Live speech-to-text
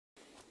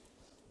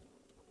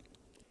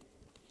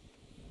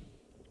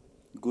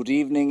Good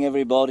evening,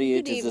 everybody.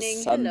 Good It is evening.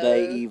 a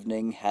Sunday Hello.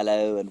 evening.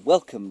 Hello, and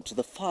welcome to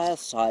the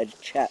Fireside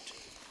Chat.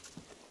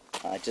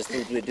 I just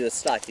thought we'd do a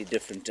slightly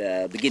different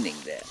beginning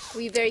there.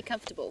 Were you very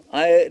comfortable?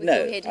 I With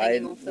your head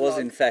hanging off the was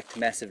log? in fact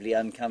massively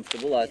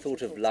uncomfortable. I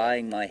thought of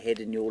lying my head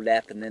in your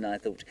lap, and then I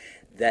thought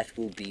that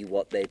will be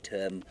what they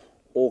term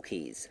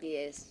orkies.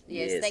 Yes.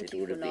 it Thank you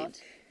would for have been.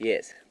 not.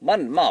 Yes,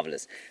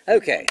 marvellous.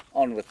 Okay,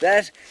 on with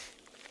that.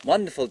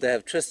 Wonderful to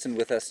have Tristan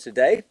with us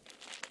today.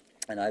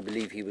 And I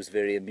believe he was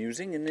very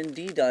amusing, and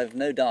indeed I've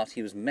no doubt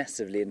he was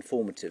massively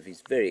informative.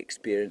 He's very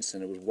experienced,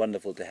 and it was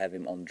wonderful to have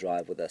him on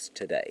drive with us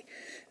today.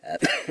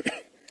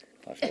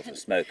 Quite a lot of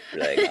smoke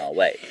blowing our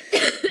way.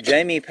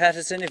 Jamie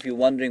Paterson, if you're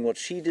wondering what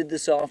she did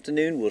this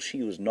afternoon, well,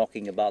 she was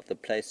knocking about the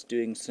place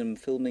doing some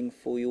filming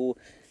for your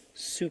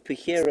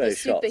superhero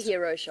shots.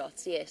 Superhero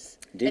shots, yes.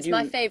 Did it's you-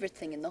 my favourite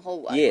thing in the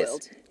whole wide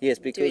world. Yes,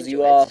 Do because you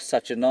enjoy are it.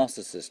 such a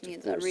narcissist, of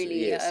Yes, course. I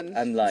really yes,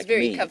 unlike it's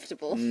very me.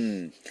 comfortable.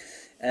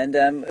 And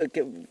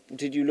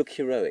did you look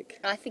heroic?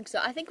 I think so.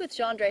 I think with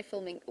Hendry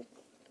filming,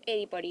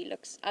 anybody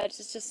looks...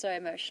 It's just so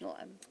emotional.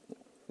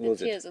 The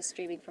Was it? tears are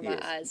streaming from my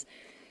Yes. eyes.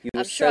 You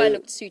I'm were sure I so-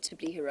 looked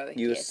suitably heroic,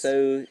 You were yes.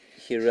 so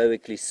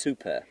heroically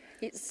super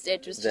It was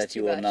just that too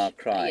you are much. now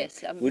crying.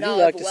 Yes, I'm Would now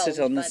you like to sit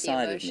overwhelmed on by this the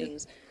side of me?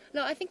 emotions.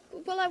 No, I think,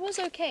 well, I was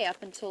okay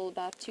up until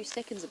about 2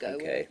 seconds ago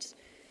when Okay. it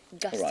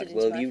gusted All right. into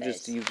Well, my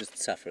face. you just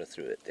suffer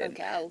through it then.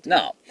 Okay, I'll do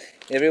Now,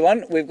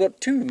 everyone, we've got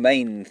two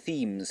main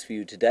themes for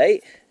you today.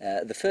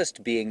 The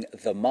first being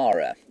the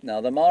Mara.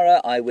 Now, the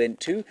Mara I went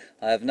to.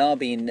 I have now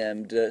been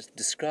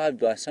described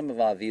by some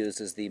of our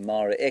viewers as the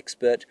Mara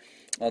expert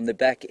on the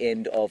back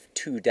end of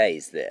 2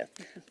 days there.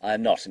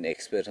 I'm not an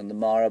expert on the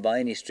Mara by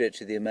any stretch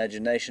of the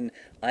imagination.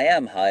 I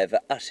am, however,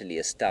 utterly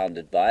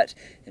astounded by it.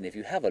 And if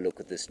you have a look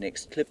at this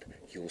next clip,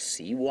 you'll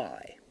see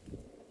why.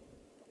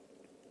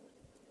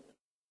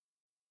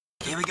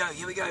 Here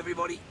we go,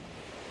 everybody.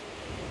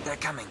 They're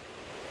coming.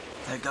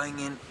 They're going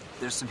in.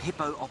 There's some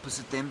hippo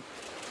opposite them.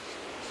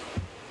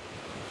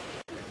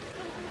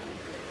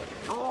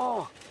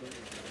 Oh!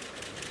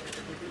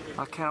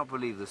 I cannot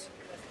believe this.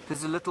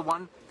 There's a little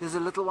one. There's a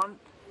little one.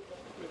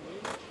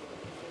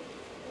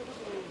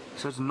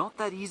 So it's not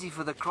that easy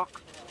for the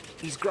croc.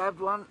 He's grabbed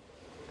one.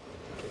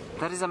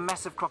 That is a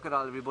massive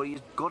crocodile, everybody.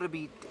 It's got to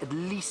be at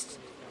least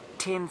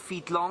 10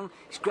 feet long.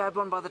 He's grabbed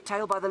one by the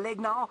tail, by the leg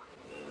now.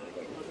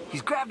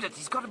 He's grabbed it.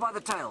 He's got it by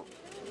the tail.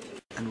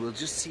 And we'll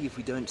just see if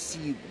we don't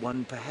see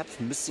one perhaps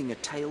missing a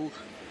tail.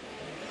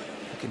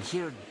 You can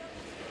hear it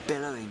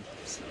bellowing.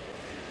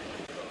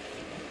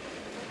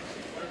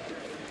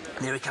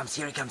 There he comes,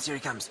 here he comes, here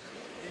he comes.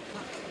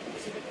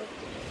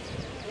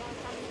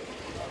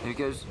 There he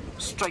goes,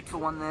 straight for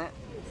one there.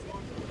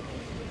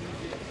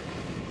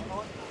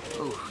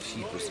 Oh,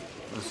 jeepers.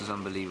 This is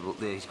unbelievable.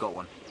 There, he's got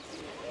one.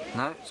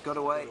 No, it's got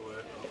away.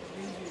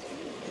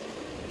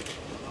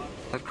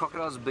 That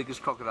crocodile's the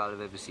biggest crocodile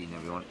I've ever seen,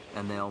 everyone,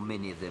 and there are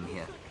many of them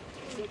here.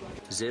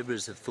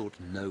 Zebras have thought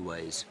no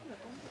ways.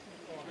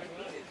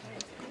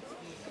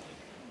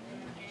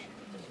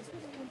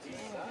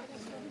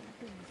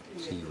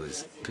 Gee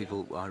whiz,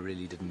 people, I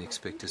really didn't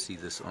expect to see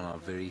this on our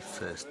very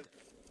first.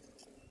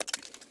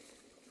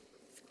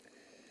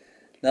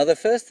 Now, the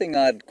first thing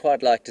I'd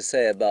quite like to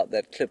say about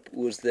that clip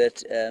was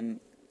that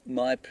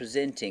my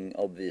presenting,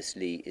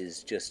 obviously,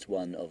 is just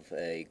one of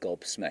a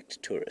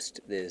gobsmacked tourist.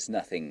 There's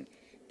nothing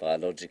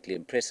biologically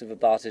impressive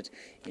about it.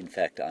 In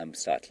fact, I'm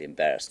slightly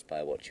embarrassed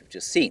by what you've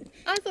just seen.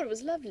 I thought it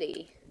was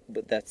lovely.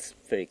 But that's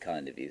very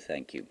kind of you,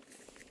 thank you.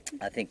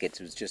 I think it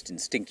was just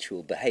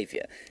instinctual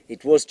behaviour.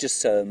 It was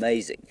just so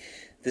amazing.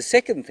 The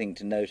second thing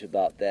to note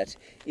about that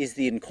is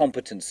the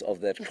incompetence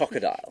of that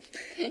crocodile.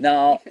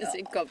 Now, It was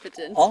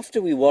incompetent.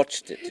 after we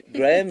watched it,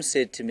 Graham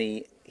said to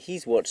me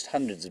he's watched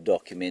hundreds of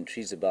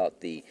documentaries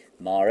about the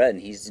Mara, and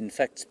he's in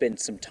fact spent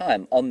some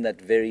time on that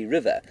very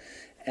river.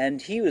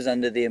 And he was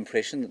under the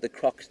impression that the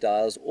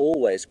crocodiles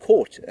always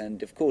caught.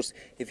 And of course,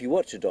 if you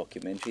watch a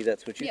documentary,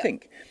 that's what you Yeah.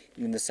 think.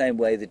 In the same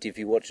way that if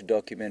you watch a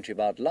documentary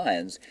about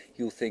lions,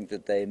 you'll think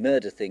that they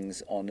murder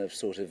things on a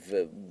sort of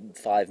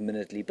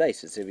 5-minutely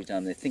basis. Every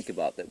time they think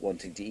about that,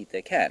 wanting to eat,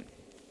 they can.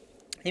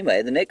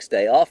 Anyway, the next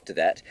day after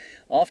that,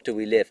 after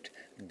we left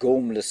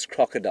Gormless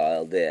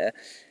Crocodile there,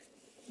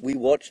 we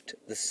watched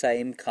the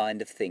same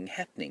kind of thing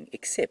happening,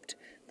 except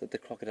that the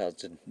crocodiles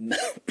didn't...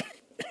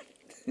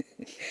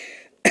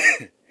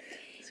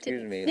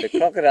 Excuse me, the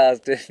crocodiles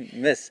didn't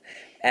miss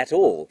at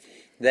all.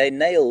 They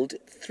nailed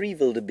 3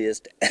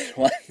 wildebeest and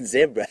 1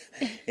 zebra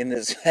in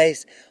the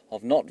space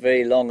of not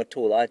very long at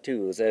all. I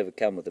too was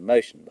overcome with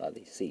emotion by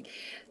the scene.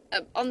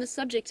 On the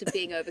subject of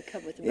being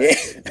overcome with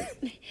Yes. emotion,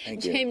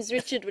 Thank you. James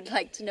Richard would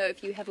like to know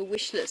if you have a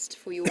wish list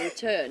for your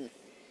return.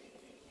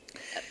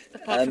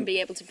 Apart from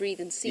being able to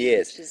breathe and see,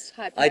 Yes, which is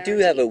high I priority. do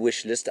have a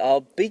wish list.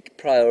 Our big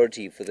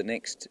priority for the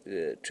next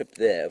trip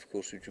there, of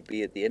course, which will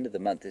be at the end of the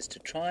month, is to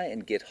try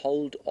and get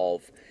hold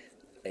of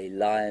a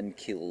lion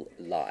kill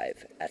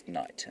live at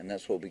night. And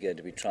that's what we're going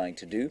to be trying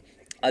to do.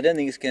 I don't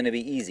think it's going to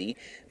be easy.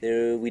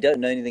 We don't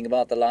know anything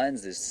about the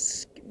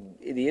lions.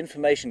 The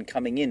information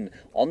coming in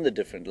on the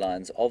different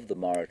lines of the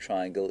Mara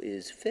Triangle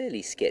is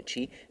fairly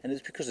sketchy, and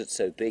it's because it's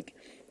so big.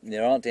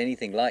 There aren't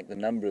anything like the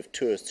number of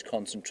tourists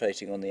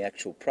concentrating on the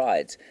actual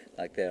prides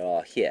like there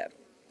are here.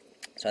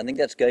 So I think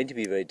that's going to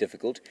be very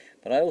difficult,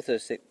 but I also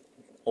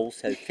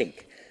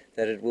think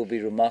that it will be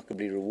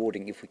remarkably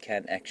rewarding if we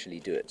can actually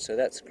do it. So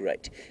that's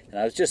great. And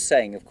I was just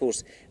saying, of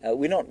course,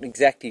 we're not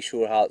exactly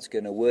sure how it's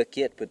going to work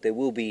yet, but there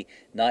will be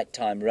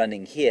nighttime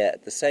running here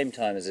at the same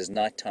time as there's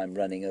nighttime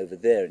running over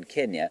there in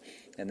Kenya,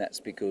 and that's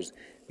because,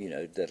 you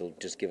know, that'll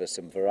just give us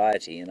some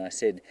variety. And I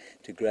said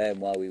to Graham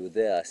while we were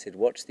there, I said,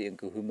 watch the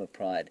Nkuhuma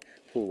Pride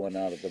pull one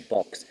out of the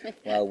box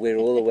while we're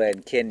all the way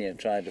in Kenya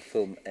trying to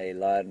film a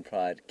lion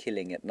pride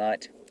killing at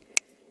night.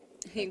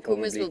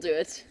 Nkuhumas will do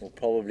it. Will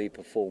probably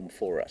perform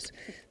for us.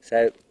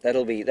 So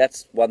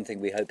that's one thing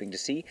we're hoping to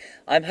see.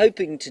 I'm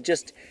hoping to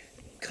just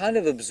kind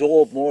of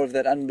absorb more of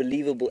that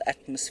unbelievable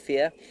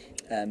atmosphere,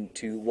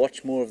 to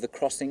watch more of the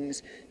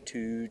crossings,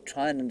 to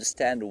try and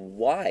understand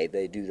why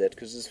they do that,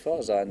 because as far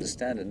as I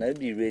understand it,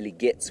 nobody really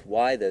gets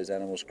why those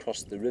animals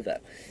cross the river.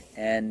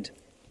 And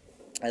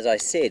as I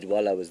said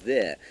while I was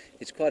there,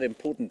 it's quite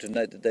important to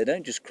note that they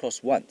don't just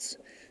cross once.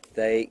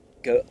 They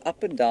go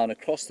up and down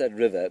across that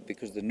river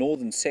because the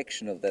northern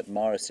section of that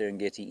Mara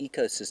Serengeti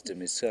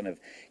ecosystem is kind of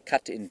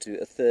cut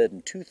into a third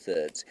and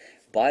two-thirds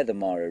by the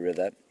Mara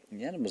River. And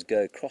the animals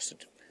go across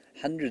it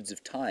hundreds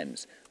of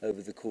times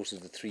over the course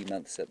of the 3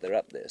 months that they're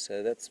up there.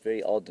 So that's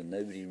very odd and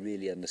nobody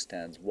really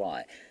understands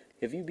why.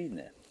 Have you been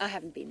there? I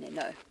haven't been there,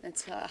 no.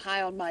 It's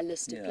high on my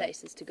list of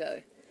places to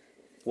go.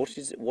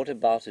 What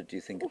about it do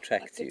you think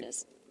attracts you?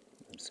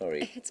 I'm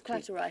sorry. It's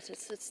quite all right.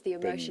 It's the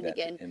emotion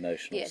again.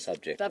 Emotional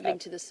subject bubbling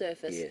to the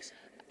surface. Yes.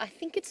 I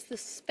think it's the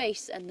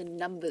space and the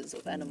numbers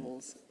of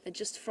animals.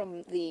 Just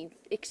from the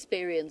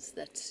experience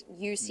that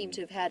you seem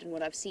to have had and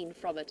what I've seen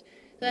from it.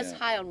 So that's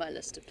high on my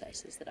list of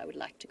places that I would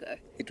like to go.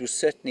 It was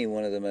certainly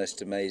one of the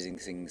most amazing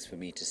things for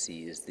me to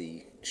see is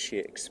the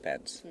sheer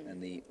expanse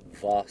and the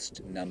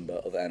vast number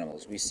of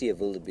animals. We see a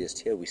wildebeest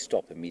here, we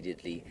stop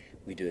immediately,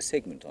 we do a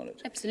segment on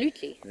it.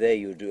 Absolutely. There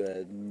you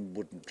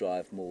wouldn't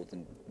drive more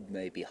than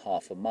maybe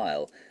half a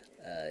mile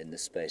in the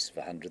space of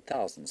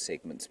 100,000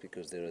 segments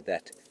because there are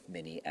that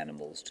many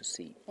animals to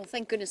see. Well,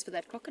 thank goodness for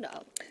that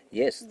crocodile.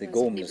 Yes, the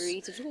gormless never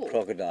eat at all.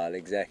 crocodile,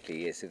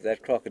 exactly, yes. If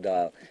that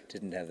crocodile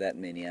didn't have that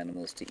many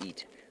animals to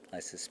eat, I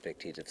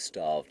suspect he'd have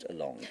starved a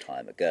long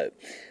time ago.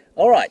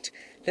 All right,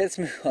 let's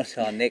move on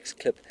to our next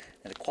clip,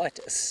 and a quite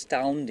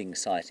astounding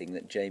sighting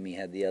that Jamie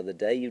had the other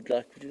day. Would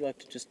you like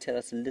to just tell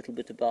us a little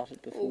bit about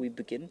it before we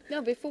begin?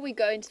 No, before we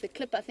go into the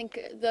clip, I think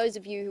those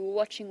of you who were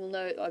watching will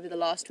know, over the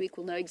last week,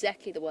 will know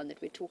exactly the one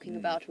that we're talking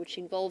about, which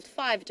involved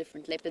 5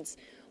 different leopards,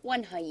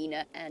 1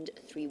 hyena and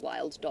 3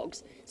 wild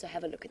dogs. So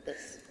have a look at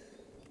this.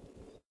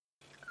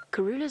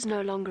 Karula's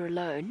no longer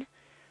alone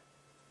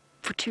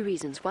for 2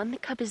 reasons. One, the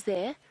cub is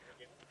there.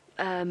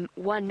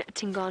 One,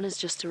 Tingana's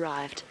just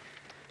arrived.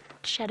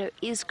 Shadow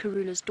is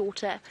Karula's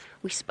daughter.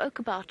 We spoke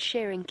about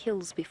sharing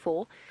kills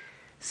before,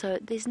 so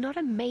there's not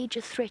a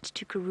major threat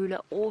to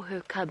Karula or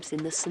her cubs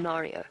in this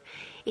scenario.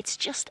 It's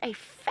just a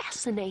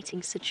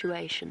fascinating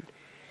situation.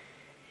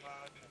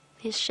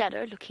 Here's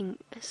Shadow looking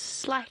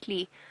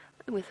slightly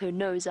with her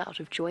nose out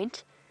of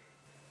joint,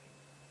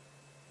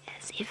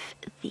 as if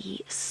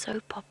the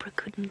soap opera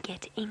couldn't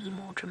get any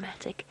more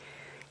dramatic.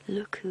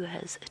 Look who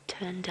has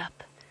turned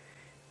up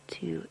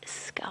to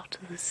scout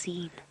the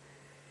scene.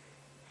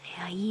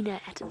 A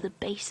hyena at the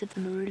base of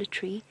the marula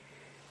tree,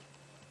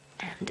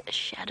 and a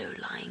shadow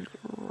lying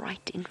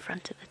right in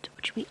front of it,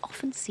 which we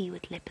often see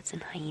with leopards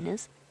and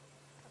hyenas.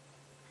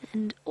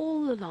 And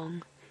all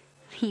along,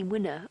 the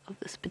winner of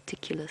this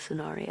particular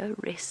scenario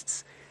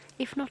rests,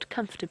 if not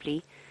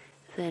comfortably,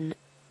 then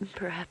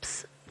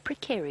perhaps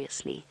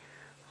precariously,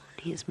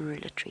 on his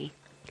marula tree.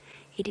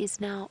 It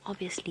is now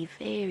obviously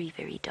very,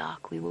 very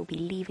dark. We will be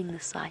leaving the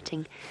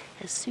sighting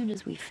as soon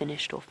as we've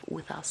finished off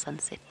with our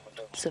sunset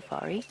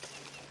safari.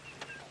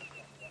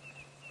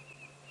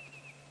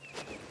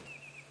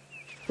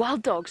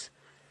 Wild dogs!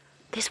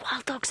 There's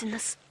wild dogs in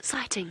this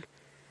sighting.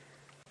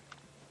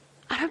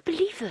 I don't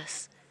believe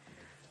this.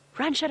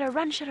 Run, Shadow,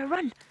 run, Shadow,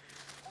 run!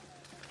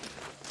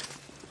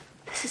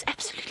 This is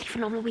absolutely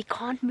phenomenal. We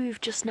can't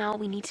move just now.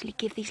 We need to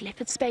give these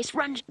leopards space.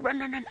 Run, run,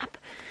 run, run, up.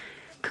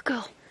 Good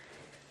girl.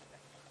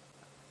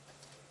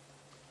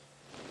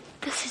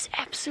 This is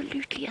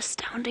absolutely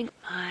astounding.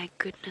 My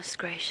goodness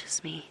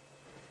gracious me.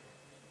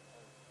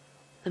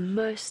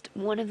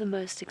 One of the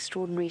most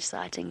extraordinary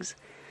sightings.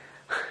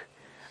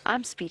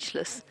 I'm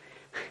speechless.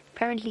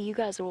 Apparently you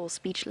guys are all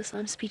speechless.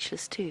 I'm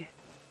speechless too.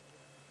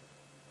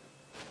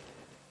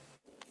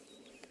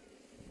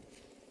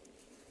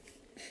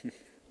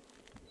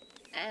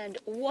 And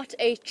what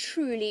a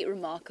truly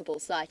remarkable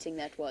sighting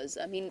that was.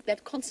 I mean,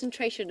 that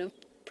concentration of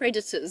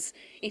predators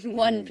in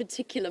one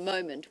particular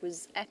moment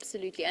was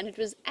absolutely, and it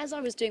was as I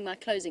was doing my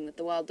closing that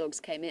the wild dogs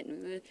came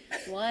in. We were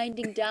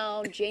winding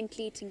down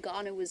gently.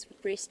 Tingana was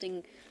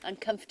resting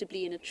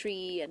uncomfortably in a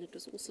tree, and it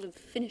was all sort of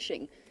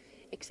finishing,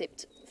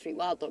 except 3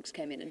 wild dogs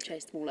came in and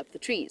chased them all up the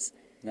trees.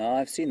 Now,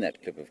 I've seen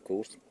that clip, of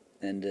course,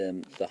 and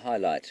the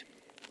highlight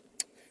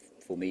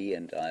for me,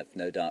 and I've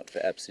no doubt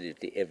for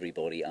absolutely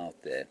everybody out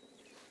there,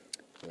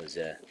 was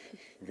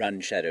run,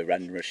 shadow,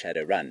 run,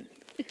 shadow, run.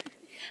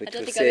 Which I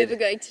don't was think I'm said ever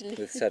going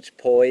to with such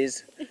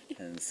poise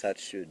and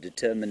such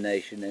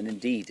determination, and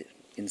indeed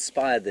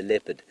inspired the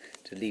leopard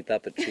to leap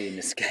up a tree and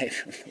escape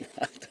from the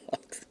wild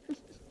dogs.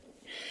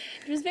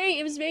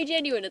 It was very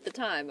genuine at the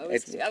time. I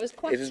was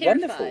quite it was terrified.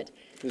 wonderful.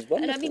 It was wonderful.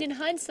 And I mean, in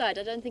hindsight,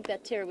 I don't think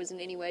that terror was in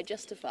any way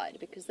justified,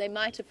 because they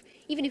might have,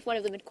 even if one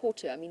of them had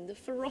caught her, I mean, the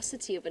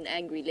ferocity of an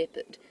angry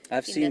leopard.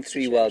 I've in seen that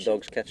 3 wild situation.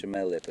 dogs catch a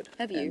male leopard.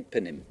 Have you? And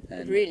pin him.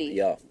 And, Really?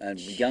 Yeah, and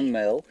young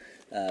male,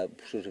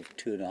 sort of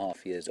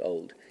 2.5 years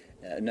old.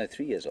 No,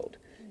 3 years old.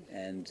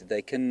 And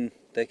they can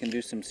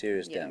do some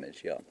serious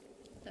damage, yeah.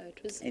 No, it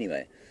was...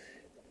 Anyway,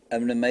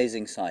 an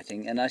amazing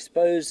sighting, and I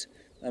suppose,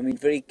 I mean,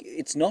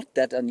 it's not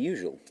that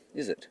unusual,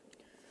 is it?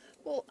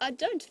 Well, I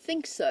don't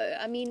think so.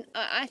 I mean,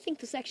 I think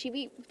this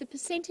actually, the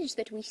percentage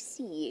that we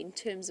see in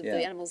terms of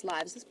the animals'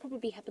 lives, this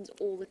probably happens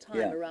all the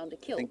time around a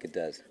kill. I think it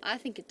does. I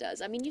think it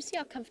does. I mean, you see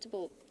how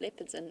comfortable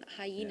leopards and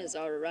hyenas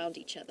are around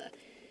each other.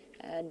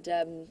 And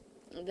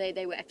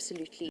they were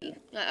absolutely...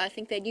 I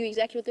think they knew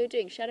exactly what they were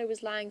doing. Shadow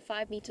was lying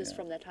 5 meters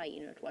from that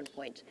hyena at one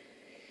point.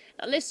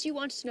 Unless you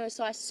wanted to know,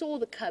 so I saw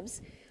the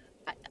cubs.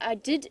 I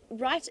did,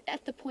 right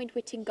at the point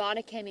where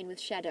Tingana came in with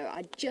Shadow,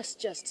 I'd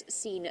just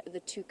seen the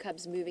 2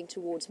 cubs moving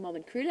towards Mom,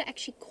 and Karula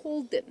actually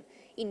called them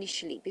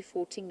initially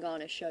before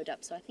Tingana showed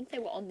up, so I think they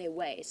were on their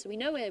way. So we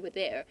know they were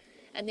there,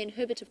 and then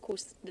Herbert, of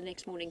course, the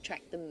next morning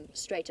tracked them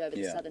straight over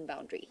the southern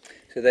boundary.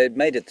 So they'd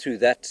made it through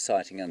that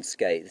sighting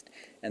unscathed,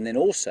 and then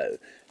also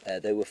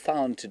they were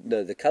found,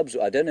 the cubs,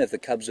 I don't know if the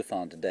cubs were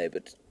found today,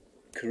 but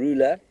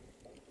Karula,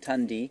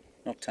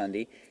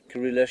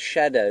 Karula,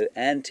 Shadow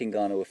and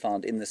Tingana were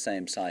found in the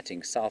same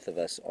sighting south of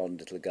us on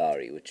Little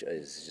Gari, which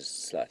is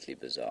just slightly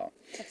bizarre.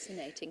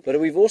 Fascinating. But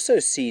we've also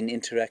seen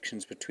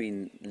interactions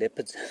between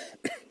leopards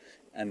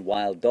and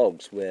wild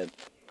dogs, where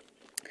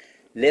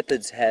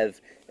leopards have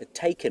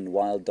taken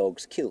wild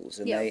dogs' kills,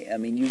 and I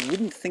mean, you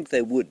wouldn't think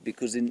they would,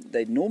 because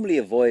they normally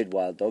avoid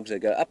wild dogs. They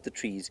go up the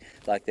trees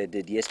like they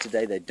did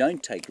yesterday. They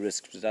don't take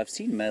risks, but I've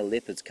seen male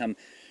leopards come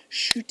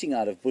shooting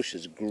out of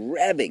bushes,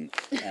 grabbing.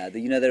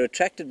 They're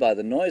attracted by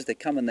the noise. They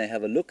come and they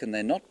have a look, and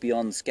they're not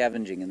beyond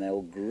scavenging, and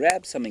they'll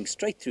grab something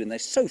straight through, and they're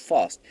so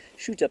fast,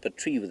 shoot up a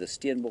tree with a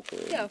steenbok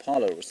or an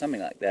impala or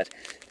something like that,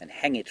 and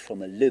hang it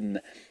from a limb,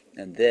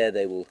 and there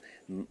they will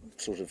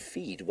sort of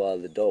feed while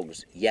the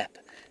dogs yap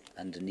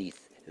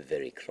underneath,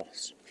 very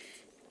cross.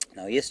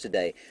 Now,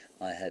 yesterday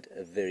I had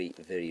a very,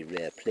 very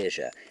rare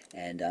pleasure,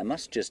 and I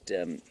must just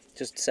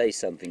say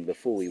something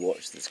before we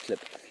watch this clip.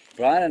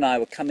 Brian and I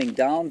were coming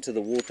down to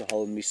the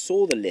waterhole, and we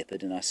saw the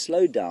leopard, and I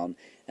slowed down,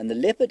 and the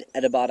leopard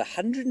at about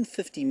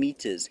 150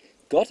 meters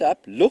got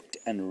up, looked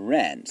and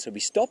ran. So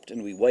we stopped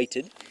and we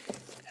waited,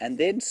 and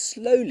then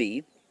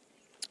slowly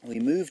we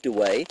moved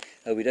away.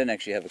 We don't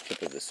actually have a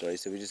clip of this, sorry,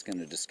 so we're just going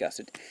to discuss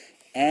it.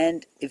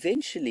 And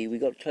eventually we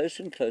got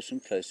closer and closer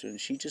and closer, and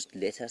she just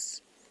let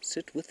us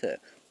sit with her,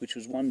 which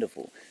was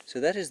wonderful. So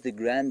that is the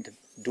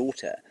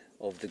granddaughter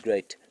of the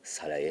great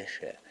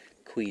Safarichey,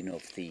 Queen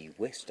of the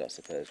West, I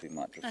suppose we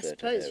might refer to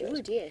her. I suppose you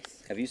would,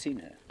 yes. Have you seen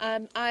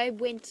her? I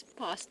went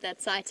past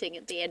that sighting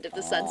at the end of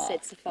the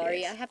Sunset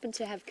Safari. Yes. I happened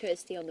to have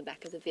Kirsty on the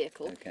back of the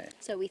vehicle, Okay.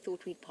 so we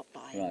thought we'd pop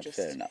by and Right, just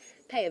fair enough.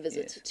 pay a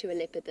visit Yes. to a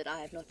leopard that I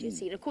have not yet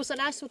seen. Of course, and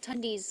I saw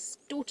Tundi's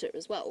daughter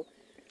as well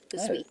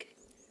this Oh. week.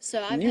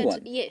 So I've new had,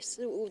 one? yes,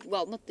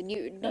 well, not the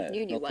new not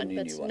the one, new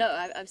but one.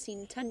 no, I've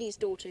seen Tundi's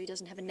daughter who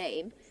doesn't have a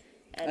name.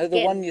 And Oh, the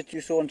again, one that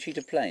you saw on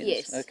Cheetah Plains?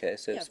 Yes. Okay,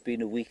 so it's Yeah.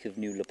 been a week of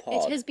new It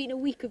leopard. has been a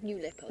week of new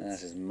leopards.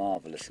 That is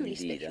marvellous Truly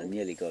indeed. special. I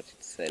nearly got you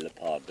to say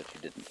leopard, but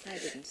you didn't. I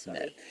didn't,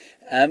 sorry.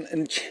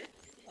 And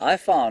I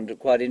found,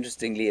 quite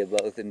interestingly,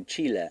 both in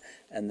Chila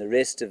and the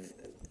rest of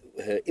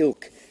her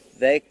ilk,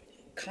 they're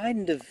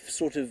kind of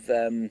sort of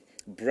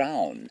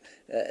brown,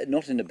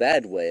 not in a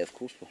bad way, of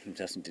course. One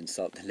doesn't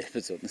insult the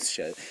leopards on this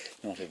show,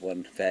 not if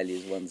one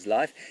values one's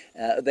life.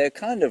 They're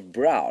kind of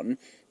brown.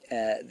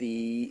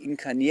 The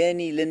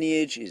Nkanyeni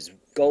lineage is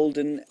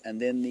golden,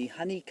 and then the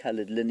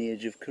honey-coloured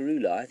lineage of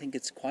Karula. I think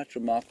it's quite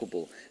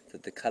remarkable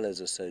that the colours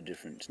are so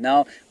different.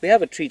 Now, we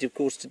have a treat, of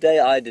course. Today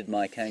I did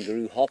my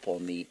kangaroo hop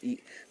on the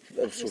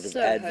sort of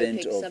so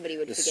advent hoping of somebody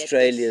would forget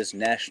Australia's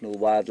National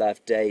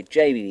Wildlife Day.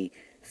 Jamie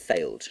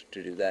failed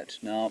to do that.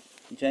 Now,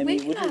 Jamie,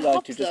 Where would can you I like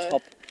hop, to just though?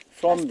 hop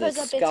from the suppose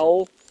I better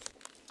skull,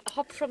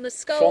 Hop from the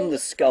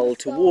skull.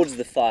 towards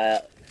the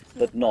fire,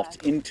 but not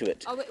into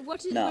it? Oh, wait,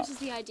 what Now, is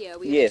the idea?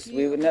 Yes,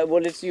 we would know.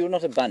 Well, you're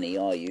not a bunny,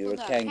 are you? You're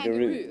Well, a no,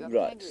 kangaroo, I'm a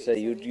right? kangaroo, So so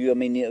you, I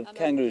mean, a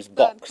kangaroo's I'm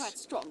box, quite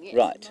strong, yes.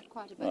 right? I'm not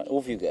quite a Right, bunny.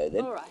 off you go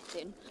then. All right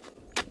then.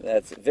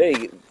 That's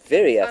very,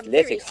 very I'm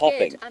very athletic scared.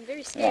 hopping. I'm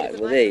very scared Right, of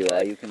the well there you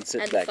microphone are. You can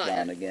sit and back the fire.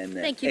 down again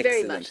there. Thank you very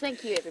Excellent. much.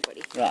 Thank you,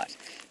 everybody. Right,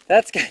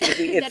 that's going to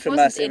be it That from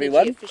wasn't us, energy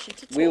everyone.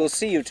 efficient at We all. will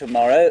see you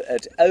tomorrow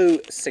at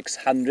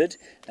 0600.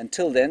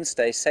 Until then,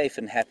 stay safe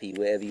and happy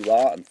wherever you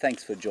are, and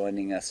thanks for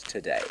joining us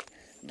today.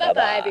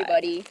 Bye-bye,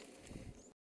 everybody.